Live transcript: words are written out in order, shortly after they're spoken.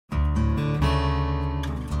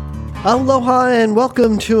Aloha and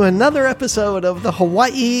welcome to another episode of the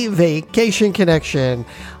Hawaii Vacation Connection.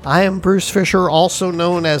 I am Bruce Fisher, also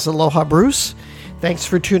known as Aloha Bruce. Thanks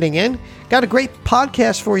for tuning in. Got a great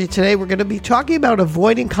podcast for you today. We're going to be talking about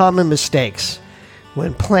avoiding common mistakes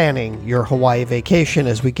when planning your Hawaii vacation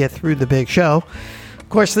as we get through the big show. Of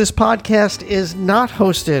course, this podcast is not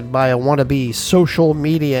hosted by a wannabe social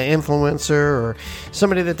media influencer or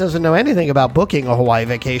somebody that doesn't know anything about booking a Hawaii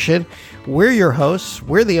vacation. We're your hosts.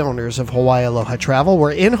 We're the owners of Hawaii Aloha Travel.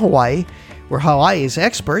 We're in Hawaii. We're Hawaii's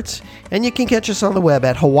experts. And you can catch us on the web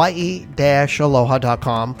at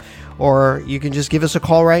hawaii-aloha.com. Or you can just give us a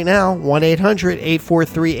call right now,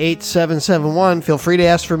 1-800-843-8771. Feel free to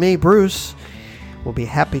ask for me, Bruce. We'll be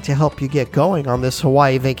happy to help you get going on this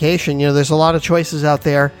Hawaii vacation. You know, there's a lot of choices out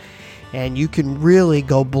there, and you can really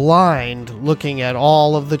go blind looking at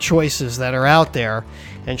all of the choices that are out there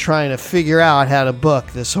and trying to figure out how to book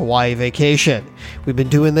this Hawaii vacation. We've been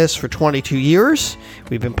doing this for 22 years.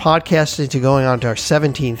 We've been podcasting to going on to our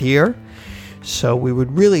 17th year. So we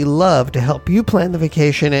would really love to help you plan the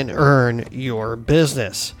vacation and earn your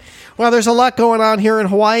business. Well, there's a lot going on here in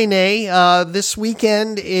Hawaii. This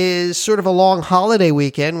weekend is sort of a long holiday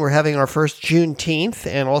weekend. We're having our first Juneteenth,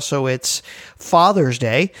 and also it's Father's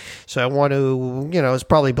Day. So I want to, it's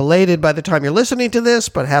probably belated by the time you're listening to this,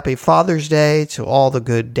 but happy Father's Day to all the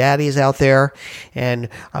good daddies out there. And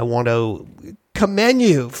I want to commend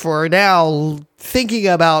you for now thinking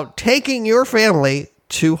about taking your family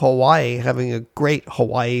to Hawaii, having a great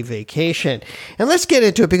Hawaii vacation. And let's get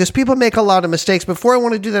into it because people make a lot of mistakes. Before I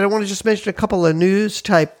want to do that, I want to just mention a couple of news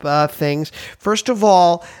type things. First of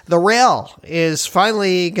all, the rail is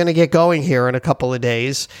finally going to get going here in a couple of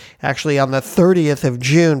days, actually on the 30th of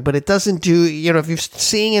June, but it doesn't do, if you're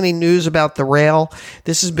seeing any news about the rail,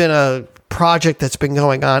 this has been a project that's been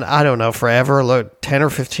going on, I don't know, forever, 10 or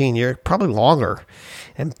 15 years, probably longer.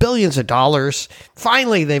 And billions of dollars.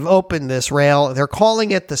 Finally, they've opened this rail. They're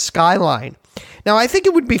calling it the Skyline. Now, I think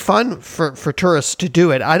it would be fun for tourists to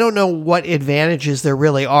do it. I don't know what advantages there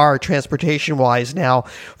really are transportation-wise now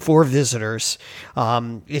for visitors.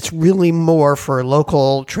 It's really more for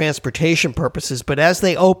local transportation purposes. But as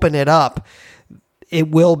they open it up,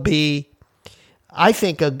 it will be, I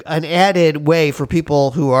think, an added way for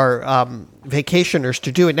people who are vacationers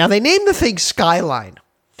to do it. Now, they named the thing Skyline.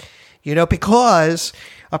 Because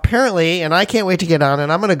apparently, and I can't wait to get on it,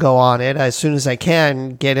 I'm going to go on it as soon as I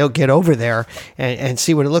can, get over there and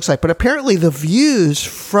see what it looks like. But apparently the views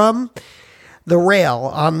from the rail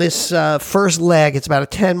on this first leg, it's about a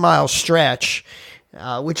 10-mile stretch,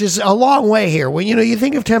 which is a long way here. When, you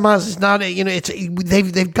think of 10 miles, it's not,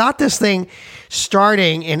 they've got this thing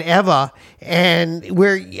starting in Ewa, and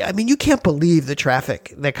you can't believe the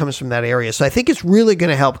traffic that comes from that area. So I think it's really going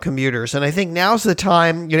to help commuters. And I think now's the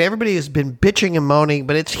time, everybody has been bitching and moaning,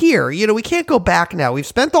 but it's here. We can't go back now. We've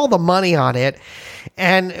spent all the money on it.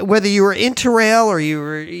 And whether you were into rail or you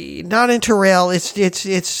were not into rail,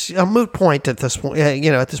 it's a moot point at this point,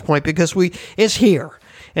 at this point, because it's here.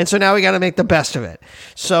 And so now we got to make the best of it.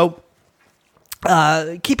 So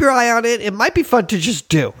keep your eye on it. It might be fun to just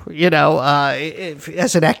do,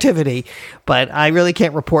 as an activity, but I really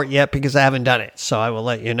can't report yet because I haven't done it. So I will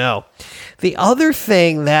let you know. The other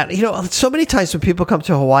thing that, so many times when people come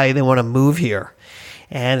to Hawaii, they want to move here.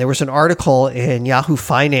 And there was an article in Yahoo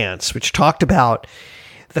Finance which talked about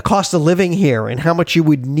the cost of living here and how much you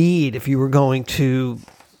would need if you were going to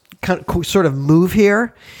sort of move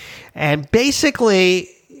here. And basically,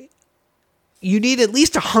 you need at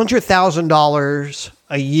least $100,000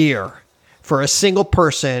 a year for a single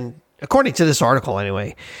person, according to this article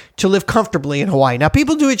anyway, to live comfortably in Hawaii. Now,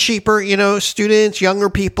 people do it cheaper. Students,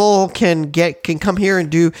 younger people can come here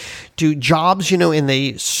and do jobs, in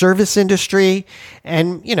the service industry,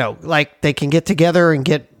 and like they can get together and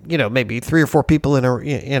get maybe 3 or 4 people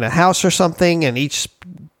in a house or something, and each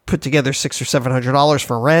put together $600 or $700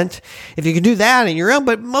 for rent. If you can do that on your own,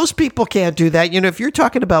 but most people can't do that. If you're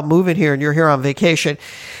talking about moving here and you're here on vacation,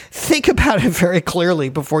 think about it very clearly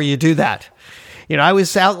before you do that. I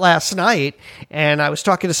was out last night and I was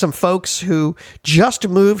talking to some folks who just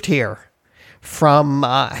moved here from,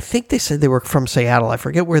 I think they said they were from Seattle. I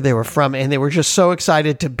forget where they were from. And they were just so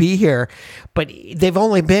excited to be here, but they've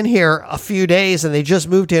only been here a few days and they just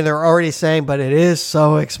moved here. They're already saying, but it is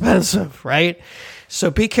so expensive, right? So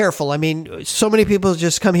be careful. So many people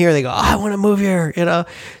just come here. They go, I want to move here,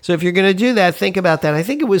 So if you're going to do that, think about that. I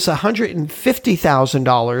think it was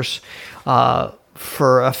 $150,000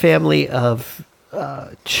 for a family of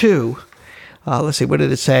 2. Let's see, what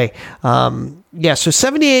did it say? So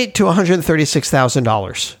 $78,000 to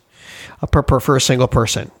 $136,000 per single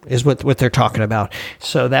person is what they're talking about.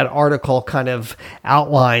 So that article kind of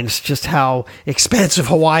outlines just how expensive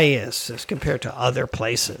Hawaii is as compared to other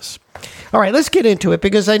places. All right, let's get into it,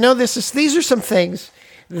 because I know these are some things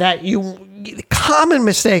that common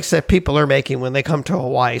mistakes that people are making when they come to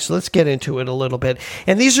Hawaii. So let's get into it a little bit.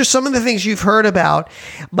 And these are some of the things you've heard about.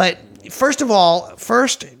 But first of all,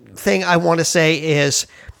 first thing I want to say is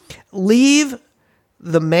leave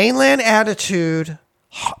the mainland attitude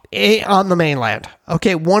on the mainland.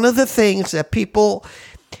 Okay, one of the things that people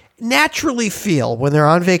naturally feel when they're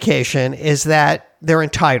on vacation is that they're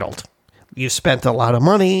entitled. You've spent a lot of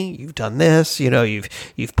money. You've done this.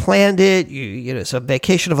 You've planned it. It's a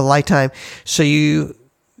vacation of a lifetime. So you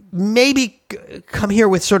maybe come here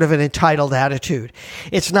with sort of an entitled attitude.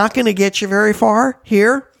 It's not going to get you very far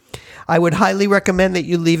here. I would highly recommend that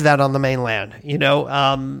you leave that on the mainland.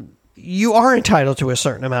 You are entitled to a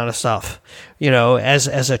certain amount of stuff,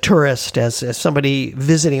 as a tourist, as somebody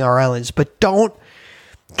visiting our islands, but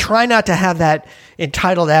try not to have that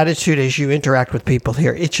entitled attitude as you interact with people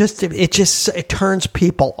here. It turns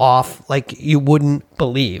people off like you wouldn't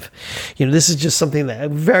believe. This is just something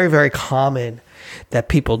that very, very common that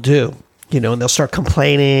people do. And they'll start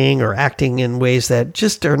complaining or acting in ways that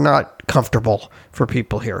just are not comfortable for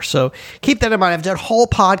people here. So keep that in mind. I've done whole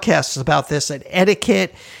podcasts about this, and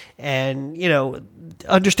etiquette and,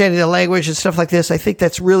 understanding the language and stuff like this. I think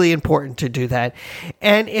that's really important to do that.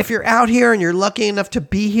 And if you're out here and you're lucky enough to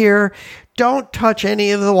be here, don't touch any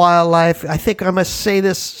of the wildlife. I think I must say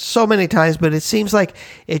this so many times, but it seems like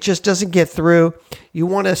it just doesn't get through. You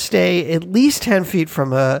want to stay at least 10 feet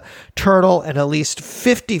from a turtle and at least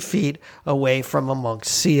 50 feet away from a monk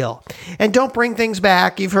seal. And don't bring things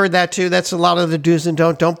back. You've heard that too. That's a lot of the do's and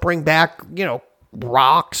don't. Don't bring back,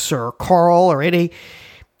 rocks or coral or any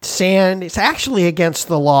sand. It's actually against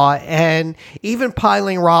the law. And even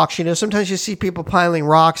piling rocks, sometimes you see people piling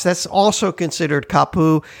rocks. That's also considered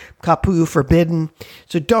kapu forbidden.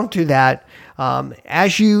 So don't do that.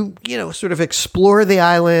 As you, sort of explore the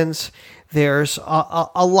islands, there's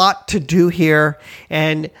a lot to do here.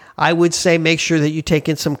 And I would say make sure that you take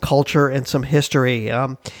in some culture and some history.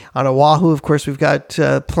 On Oahu, of course, we've got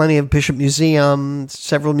plenty of Bishop Museum,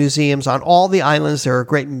 several museums on all the islands. There are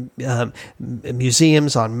great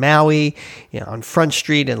museums on Maui, on Front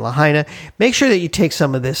Street in Lahaina. Make sure that you take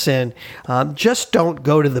some of this in. Just don't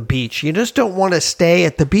go to the beach. You just don't want to stay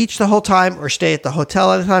at the beach the whole time or stay at the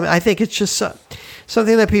hotel all the time. I think it's just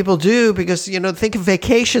something that people do because, think of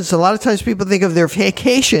vacations. A lot of times people think of their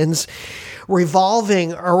vacations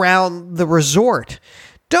revolving around the resort.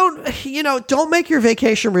 Don't make your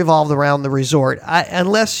vacation revolve around the resort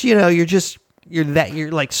unless,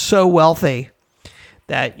 you're like so wealthy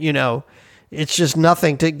that, it's just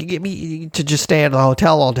nothing to get me to just stay at a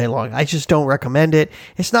hotel all day long. I just don't recommend it.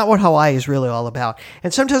 It's not what Hawaii is really all about.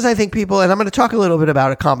 And sometimes I think people, and I'm going to talk a little bit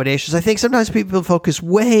about accommodations. I think sometimes people focus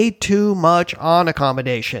way too much on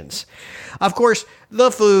accommodations. Of course,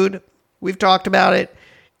 the food, we've talked about it.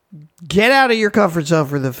 Get out of your comfort zone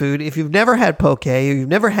for the food. If you've never had poke, or you've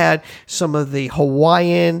never had some of the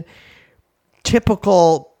Hawaiian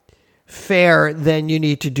typical fare, then you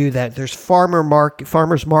need to do that. There's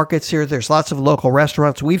farmers markets here. There's lots of local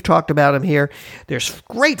restaurants. We've talked about them here. There's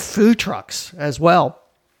great food trucks as well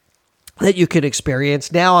that you could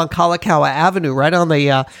experience. Now on Kalakaua Avenue, right on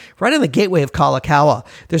the gateway of Kalakaua,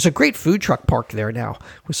 there's a great food truck park there now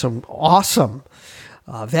with some awesome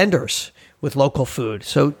vendors with local food.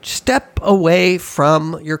 So step away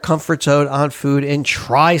from your comfort zone on food and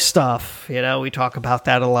try stuff. We talk about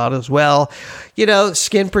that a lot as well.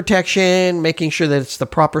 Skin protection, making sure that it's the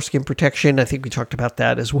proper skin protection. I think we talked about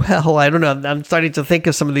that as well. I don't know. I'm starting to think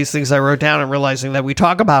of some of these things I wrote down and realizing that we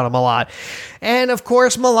talk about them a lot. And of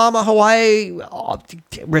course, Malama Hawaii,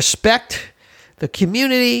 respect the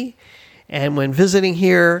community. And when visiting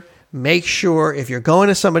here, make sure if you're going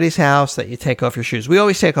to somebody's house that you take off your shoes. We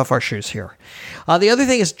always take off our shoes here. The other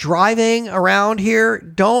thing is driving around here.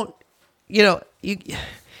 Don't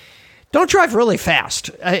drive really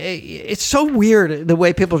fast. It's so weird the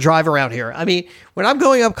way people drive around here. I mean, when I'm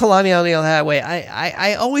going up Kalaniani that way,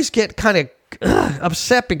 I always get kind of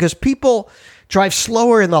upset because people drive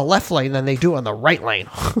slower in the left lane than they do on the right lane.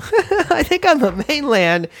 I think on the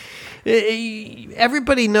mainland,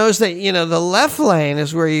 everybody knows that, the left lane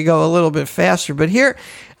is where you go a little bit faster. But here,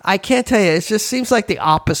 I can't tell you, it just seems like the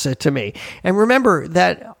opposite to me. And remember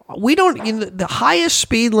that the highest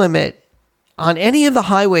speed limit on any of the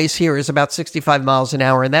highways here is about 65 miles an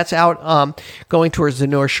hour. And that's out going towards the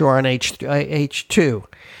North Shore on H2.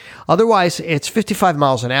 Otherwise, it's 55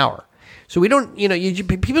 miles an hour. So we don't,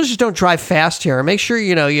 people just don't drive fast here. Make sure,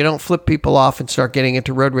 you don't flip people off and start getting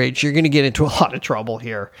into road rage. You're going to get into a lot of trouble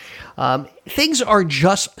here. Things are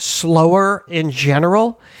just slower in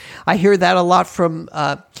general. I hear that a lot from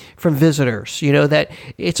visitors, that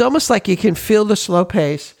it's almost like you can feel the slow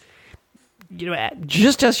pace,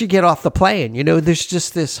 just as you get off the plane. There's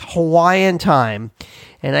just this Hawaiian time.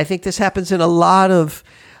 And I think this happens in a lot of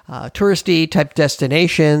touristy type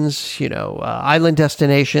destinations, island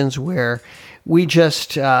destinations where we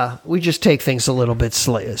just take things a little bit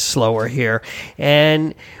slower here.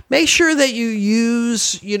 And make sure that you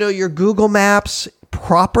use, your Google Maps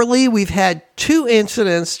properly. We've had 2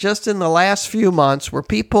 incidents just in the last few months where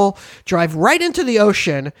people drive right into the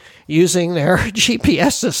ocean using their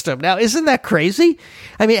GPS system. Now, isn't that crazy?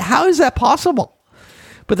 I mean, how is that possible?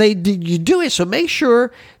 But you do it, so make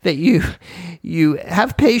sure that you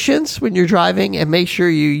have patience when you're driving and make sure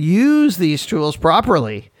you use these tools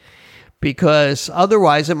properly, because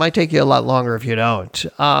otherwise it might take you a lot longer if you don't.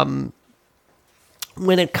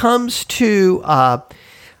 When it comes to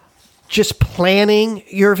just planning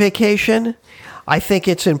your vacation, I think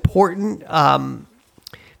it's important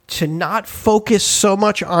to not focus so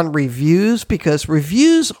much on reviews, because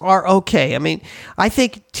reviews are okay. I mean, I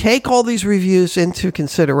think take all these reviews into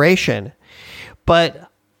consideration,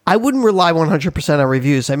 but I wouldn't rely 100% on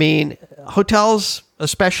reviews. I mean, hotels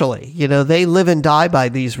especially, they live and die by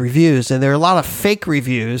these reviews, and there are a lot of fake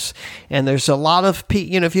reviews, and there's a lot of,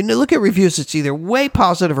 if you look at reviews, it's either way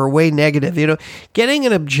positive or way negative. Getting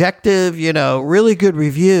an objective, really good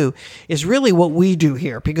review is really what we do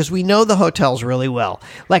here, because we know the hotels really well.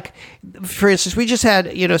 Like, for instance, we just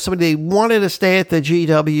had, somebody wanted to stay at the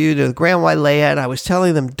GW, the Grand Wailea, and I was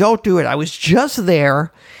telling them, don't do it. I was just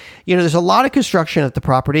there. There's a lot of construction at the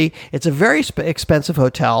property. It's a very expensive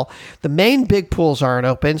hotel. The main big pools aren't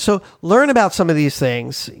open. So learn about some of these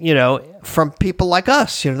things, from people like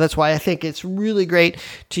us. That's why I think it's really great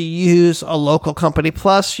to use a local company.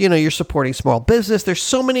 Plus, you're supporting small business. There's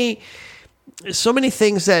so many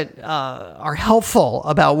things that are helpful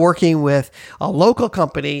about working with a local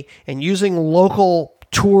company and using local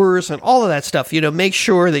tours and all of that stuff. Make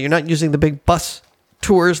sure that you're not using the big bus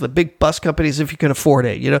tours, the big bus companies, if you can afford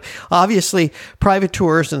it. Obviously private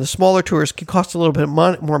tours and the smaller tours can cost a little bit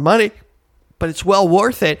more money, but it's well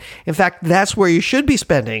worth it. In fact, that's where you should be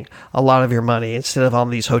spending a lot of your money, instead of on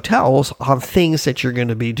these hotels, on things that you're going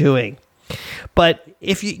to be doing. But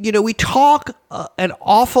if we talk an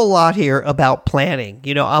awful lot here about planning.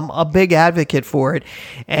 I'm a big advocate for it.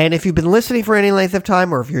 And if you've been listening for any length of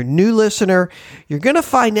time, or if you're a new listener, you're going to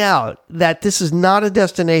find out that this is not a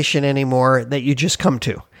destination anymore that you just come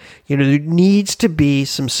to. There needs to be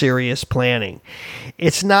some serious planning.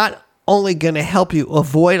 It's not only going to help you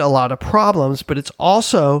avoid a lot of problems, but it's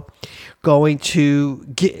also going to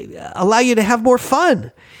allow you to have more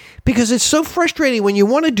fun. Because it's so frustrating when you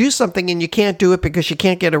want to do something and you can't do it because you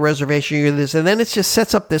can't get a reservation or this, and then it just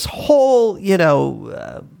sets up this whole,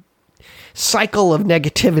 cycle of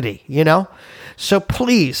negativity, So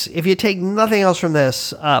please, if you take nothing else from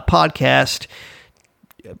this podcast,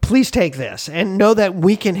 please take this and know that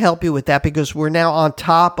we can help you with that, because we're now on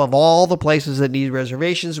top of all the places that need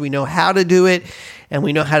reservations. We know how to do it, and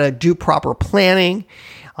we know how to do proper planning,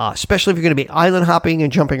 especially if you're going to be island hopping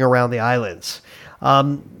and jumping around the islands.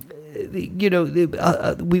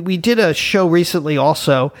 We did a show recently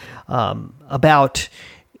also about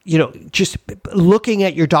just looking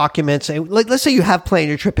at your documents. And let's say you have planned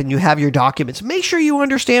your trip and you have your documents. Make sure you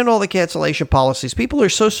understand all the cancellation policies. People are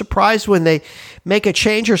so surprised when they make a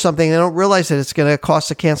change or something, they don't realize that it's going to cost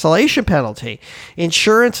a cancellation penalty.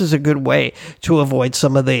 Insurance is a good way to avoid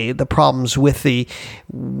some of the problems with the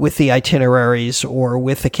itineraries or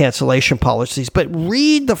with the cancellation policies. But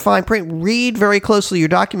read the fine print. Read very closely your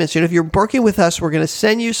documents. If you're working with us, we're going to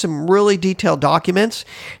send you some really detailed documents.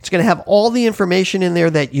 It's going to have all the information in there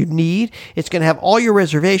that you need. It's going to have all your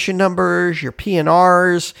reservation numbers, your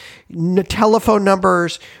PNRs, telephone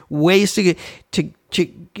numbers, ways to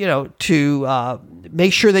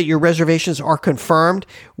make sure that your reservations are confirmed.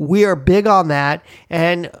 We are big on that.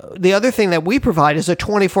 And the other thing that we provide is a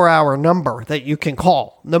 24-hour number that you can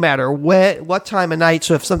call no matter what time of night.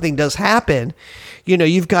 So if something does happen,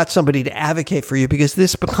 you've got somebody to advocate for you, because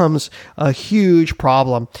this becomes a huge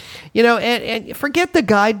problem. And forget the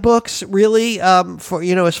guidebooks, really, for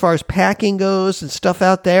as far as packing goes and stuff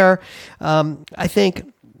out there. I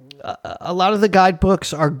think a lot of the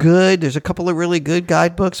guidebooks are good. There's a couple of really good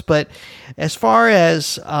guidebooks, but as far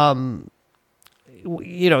as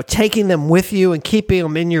taking them with you and keeping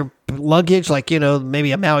them in your luggage, like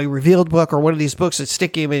maybe a Maui Revealed book or one of these books, and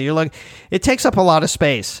sticking them in your luggage, it takes up a lot of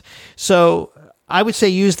space. So I would say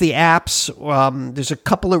use the apps. There's a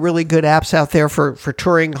couple of really good apps out there for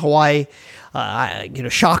touring Hawaii.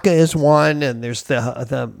 Shaka is one, and there's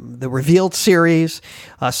the Revealed series.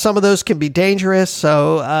 Some of those can be dangerous,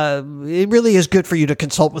 so it really is good for you to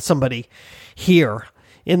consult with somebody here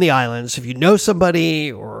in the islands. If you know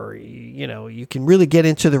somebody, or you can really get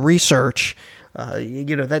into the research.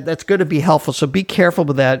 That's going to be helpful. So be careful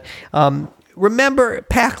with that. Remember,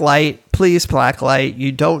 pack light. Please pack light.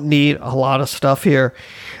 You don't need a lot of stuff here,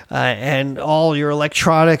 and all your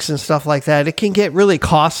electronics and stuff like that. It can get really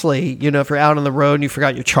costly. If you're out on the road and you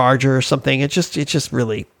forgot your charger or something, it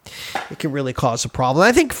can really cause a problem.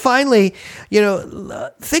 I think finally,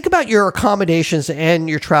 think about your accommodations and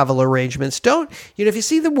your travel arrangements. Don't, if you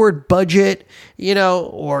see the word budget,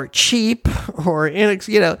 or cheap, or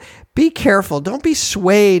be careful. Don't be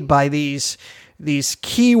swayed by these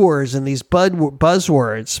keywords and these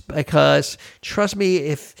buzzwords, because trust me,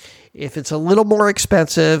 if it's a little more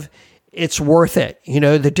expensive, it's worth it.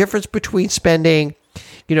 The difference between spending,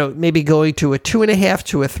 maybe going to a 2.5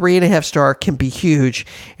 to a 3.5 star can be huge,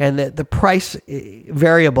 and the price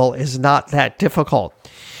variable is not that difficult.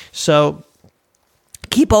 So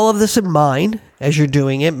keep all of this in mind as you're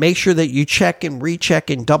doing it. Make sure that you check and recheck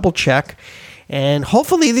and double check. And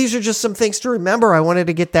hopefully these are just some things to remember. I wanted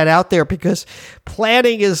to get that out there because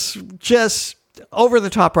planning is just over the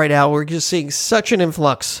top right now. We're just seeing such an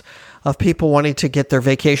influx of people wanting to get their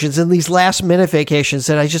vacations, and these last minute vacations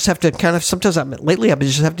that I just have to lately I've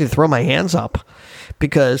just have to throw my hands up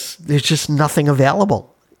because there's just nothing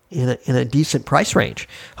available in a decent price range.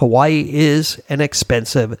 Hawaii is an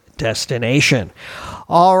expensive destination.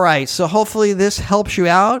 All right, so hopefully this helps you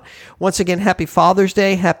out. Once again, happy Father's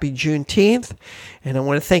Day, happy Juneteenth, and I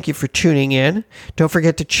want to thank you for tuning in. Don't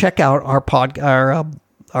forget to check out our blog,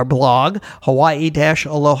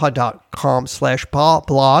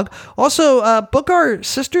 hawaii-aloha.com/blog. Also, book our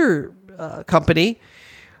sister company,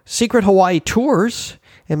 Secret Hawaii Tours,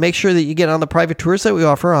 and make sure that you get on the private tours that we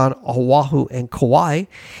offer on Oahu and Kauai.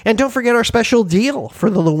 And don't forget our special deal for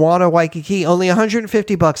the Luana Waikiki, only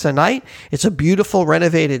 $150 a night. It's a beautiful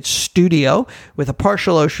renovated studio with a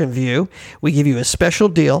partial ocean view. We give you a special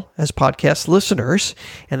deal as podcast listeners,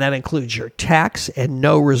 and that includes your tax and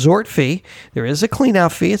no resort fee. There is a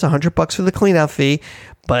clean-out fee. It's $100 for the clean-out fee.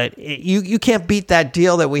 But you can't beat that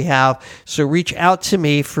deal that we have. So reach out to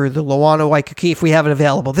me for the Luana Waikiki if we have it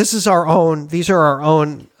available. These are our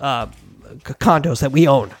own condos that we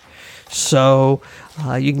own. So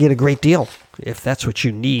you can get a great deal if that's what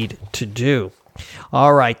you need to do.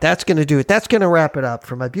 All right, that's going to do it. That's going to wrap it up.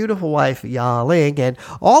 For my beautiful wife, Ya-Ling, and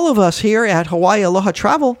all of us here at Hawaii Aloha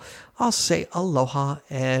Travel, I'll say aloha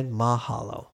and mahalo.